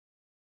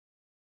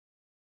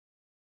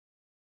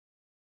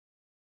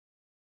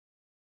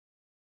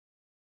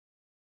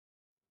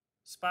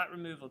Spot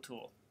removal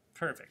tool.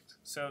 Perfect.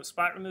 So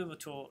spot removal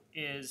tool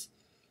is,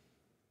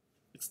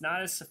 it's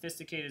not as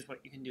sophisticated as what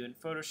you can do in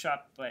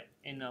Photoshop, but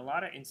in a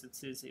lot of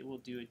instances it will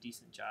do a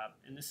decent job.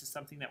 And this is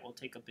something that will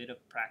take a bit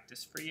of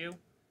practice for you.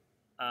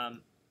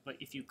 But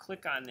if you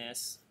click on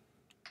this,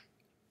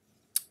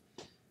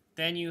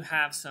 then you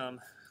have some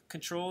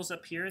controls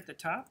up here at the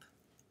top.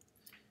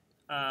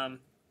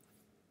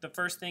 The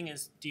first thing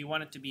is, do you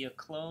want it to be a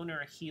clone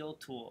or a heal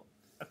tool?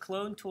 A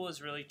clone tool is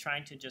really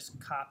trying to just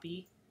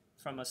copy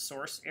from a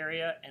source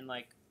area and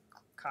like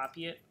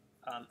copy it.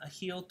 A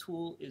heal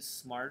tool is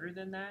smarter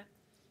than that.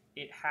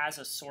 It has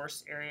a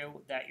source area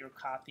that you're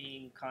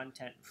copying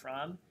content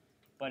from,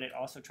 but it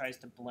also tries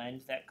to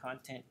blend that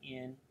content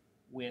in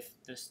with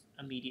the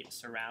immediate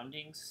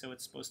surroundings, so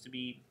it's supposed to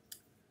be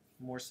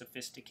more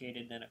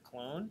sophisticated than a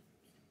clone.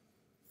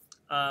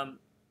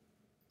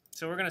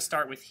 So we're going to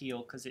start with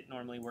heal because it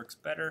normally works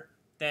better.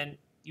 Then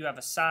you have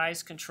a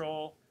size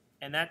control,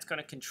 and that's going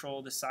to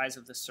control the size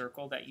of the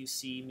circle that you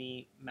see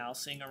me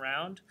mousing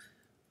around.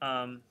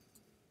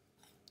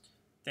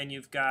 Then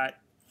you've got,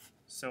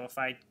 so if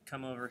I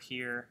come over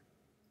here,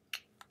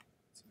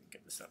 let me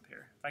get this up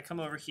here. If I come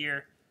over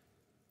here,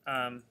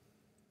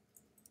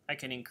 I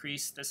can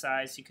increase the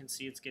size. You can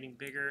see it's getting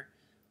bigger,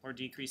 or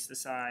decrease the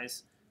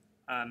size.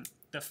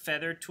 The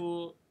feather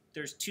tool,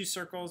 there's two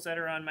circles that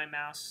are on my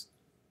mouse.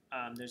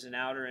 There's an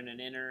outer and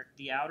an inner.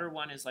 The outer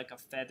one is like a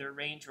feather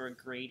range or a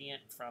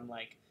gradient from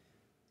like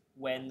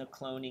when the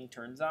cloning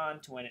turns on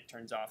to when it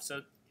turns off.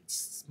 So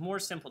it's more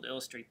simple to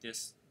illustrate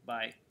this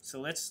by.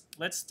 So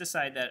let's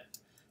decide that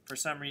for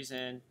some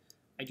reason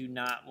I do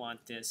not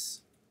want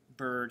this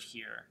bird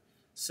here.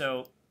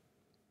 So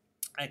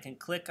I can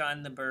click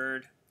on the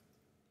bird,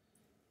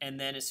 and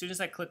then as soon as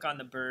I click on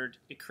the bird,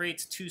 it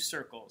creates two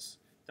circles.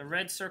 The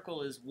red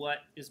circle is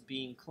what is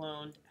being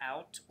cloned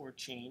out or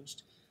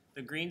changed.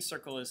 The green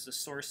circle is the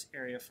source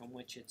area from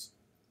which it's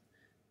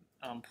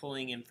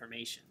pulling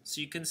information.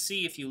 So you can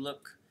see if you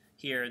look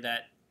here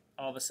that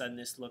all of a sudden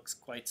this looks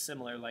quite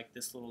similar, like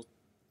this little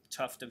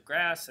tuft of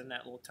grass and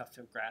that little tuft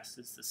of grass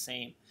is the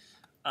same.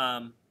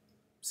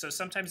 So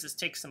sometimes this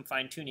takes some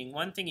fine tuning.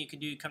 One thing you can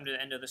do, you come to the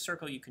end of the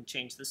circle, you can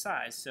change the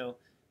size. So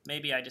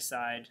maybe I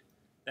decide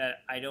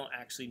that I don't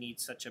actually need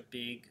such a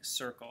big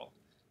circle.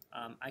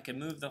 I can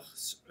move the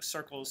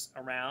circles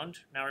around.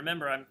 Now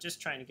remember, I'm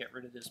just trying to get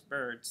rid of this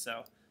bird,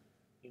 so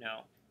you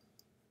know,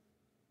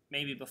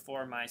 maybe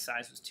before my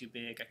size was too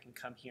big, I can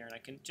come here and I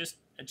can just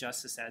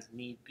adjust this as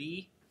need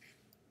be,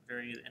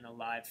 very in a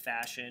live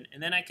fashion,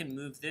 and then I can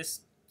move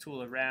this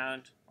tool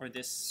around or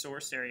this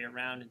source area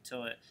around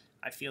until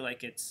I feel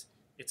like it's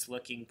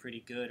looking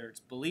pretty good or it's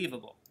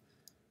believable.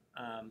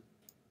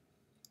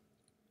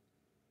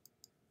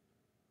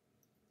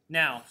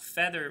 Now,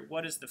 feather.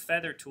 What does the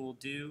feather tool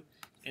do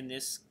in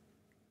this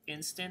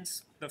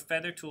instance? The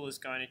feather tool is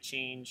going to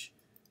change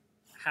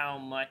how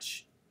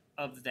much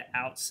of the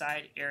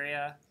outside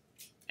area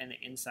and the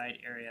inside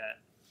area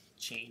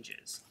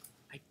changes.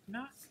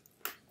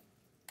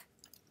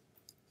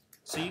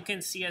 So you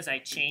can see as I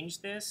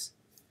change this,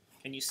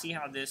 can you see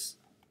how this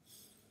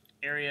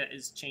area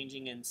is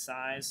changing in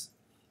size?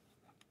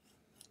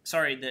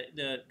 Sorry,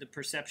 the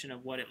perception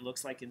of what it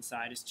looks like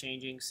inside is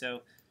changing.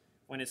 So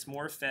when it's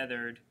more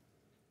feathered,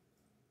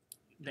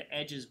 the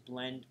edges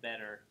blend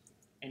better.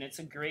 And it's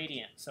a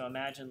gradient, so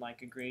imagine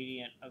like a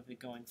gradient of it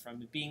going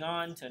from being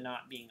on to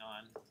not being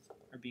on,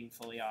 or being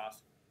fully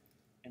off.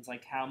 And it's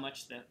like how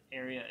much the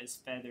area is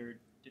feathered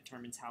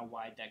determines how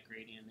wide that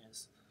gradient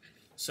is.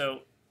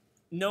 So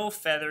no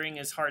feathering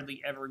is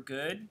hardly ever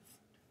good,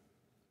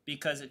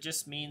 because it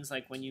just means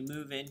like when you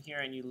move in here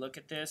and you look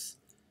at this,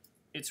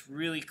 it's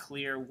really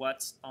clear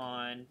what's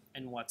on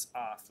and what's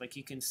off. Like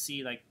you can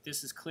see like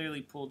this is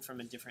clearly pulled from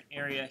a different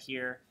area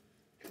here,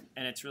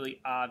 and it's really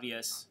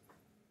obvious.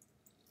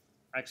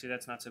 Actually,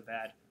 that's not so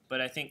bad,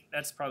 but I think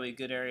that's probably a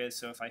good area.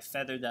 So if I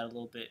feathered that a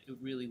little bit, it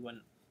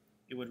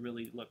would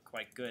really look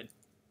quite good.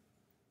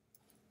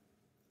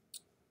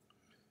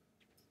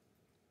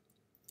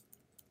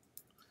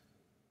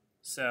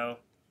 So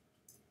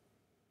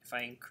if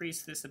I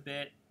increase this a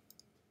bit,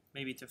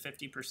 maybe to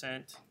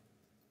 50%,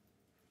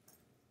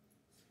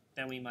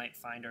 then we might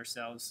find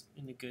ourselves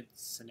in a good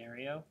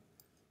scenario.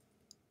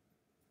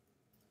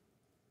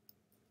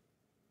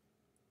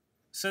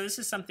 So this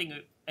is something,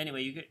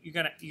 anyway,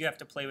 you have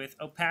to play with.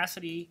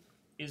 Opacity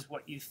is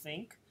what you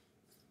think.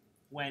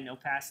 When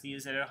opacity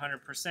is at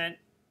 100%,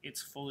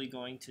 it's fully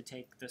going to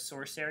take the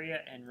source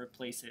area and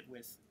replace it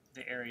with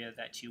the area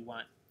that you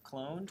want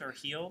cloned or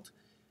healed.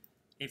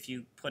 If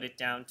you put it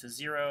down to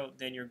 0,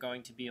 then you're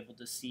going to be able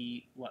to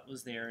see what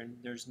was there, and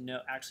there's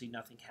actually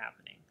nothing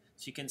happening.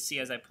 So you can see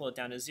as I pull it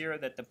down to 0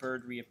 that the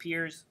bird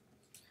reappears,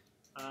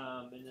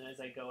 and then as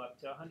I go up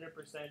to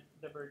 100%,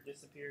 the bird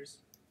disappears.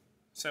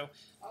 So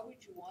why would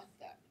you want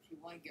that? If you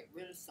want to get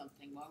rid of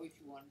something, why would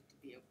you want it to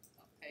be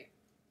opaque?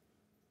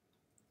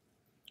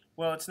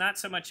 Well, it's not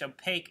so much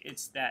opaque,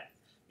 it's that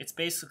it's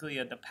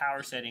basically the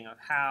power setting of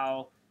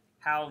how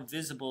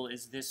visible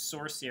is this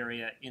source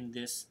area in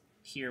this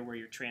here where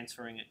you're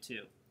transferring it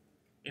to.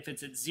 If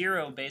it's at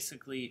 0,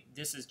 basically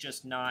this is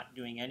just not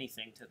doing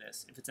anything to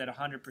this. If it's at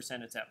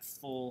 100%, it's at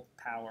full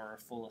power or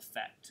full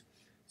effect.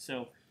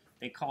 So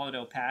they call it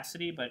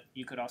opacity, but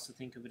you could also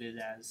think of it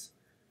as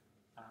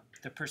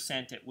the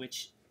percent at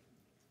which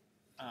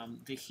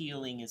the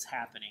healing is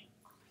happening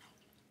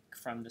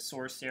from the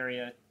source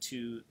area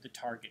to the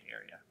target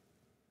area.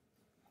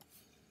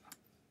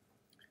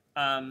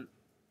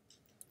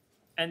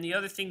 And the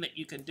other thing that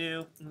you can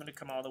do, I'm going to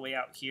come all the way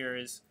out here,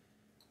 is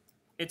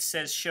it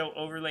says show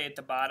overlay at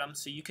the bottom,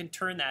 so you can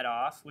turn that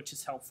off, which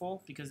is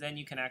helpful because then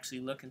you can actually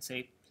look and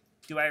say,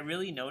 do I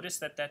really notice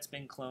that that's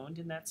been cloned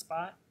in that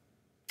spot?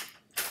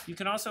 You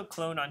can also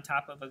clone on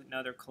top of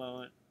another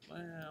clone. Well,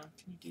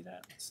 can you do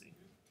that? Let's see.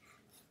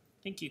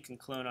 I think you can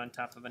clone on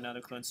top of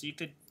another clone. So you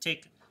could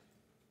take,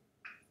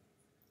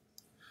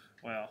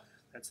 well,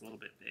 that's a little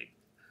bit big.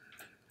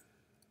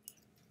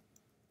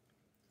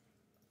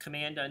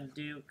 Command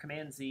undo,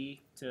 Command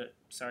Z to,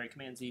 sorry,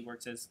 Command Z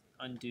works as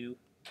undo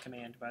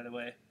command, by the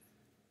way.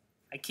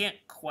 I can't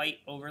quite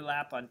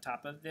overlap on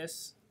top of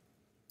this.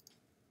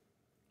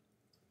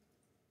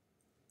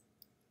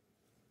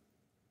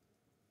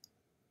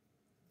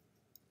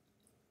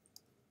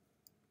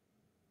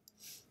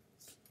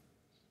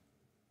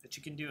 But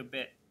you can do a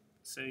bit,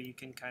 so you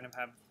can kind of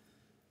have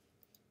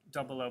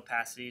double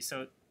opacity.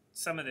 So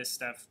some of this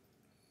stuff,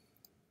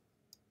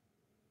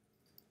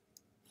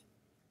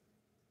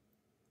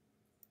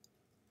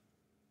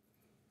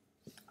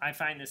 I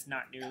find this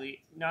not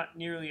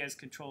nearly as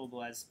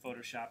controllable as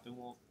Photoshop, and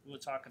we'll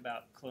talk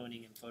about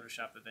cloning in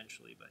Photoshop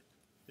eventually. But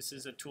this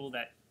is a tool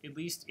that, at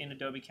least in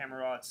Adobe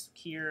Camera Raw, it's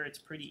here. It's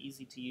pretty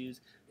easy to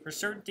use. For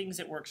certain things,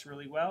 it works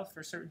really well.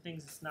 For certain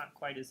things, it's not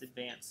quite as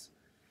advanced.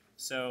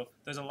 So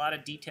there's a lot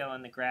of detail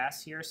on the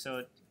grass here, so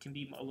it can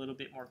be a little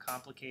bit more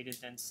complicated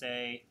than,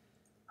 say,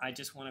 I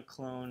just want to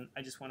clone.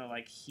 I just want to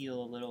like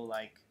heal a little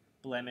like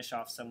blemish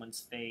off someone's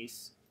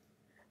face,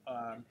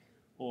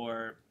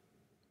 or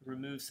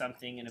remove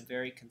something in a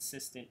very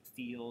consistent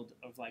field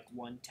of like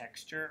one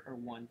texture or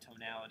one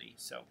tonality.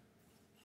 So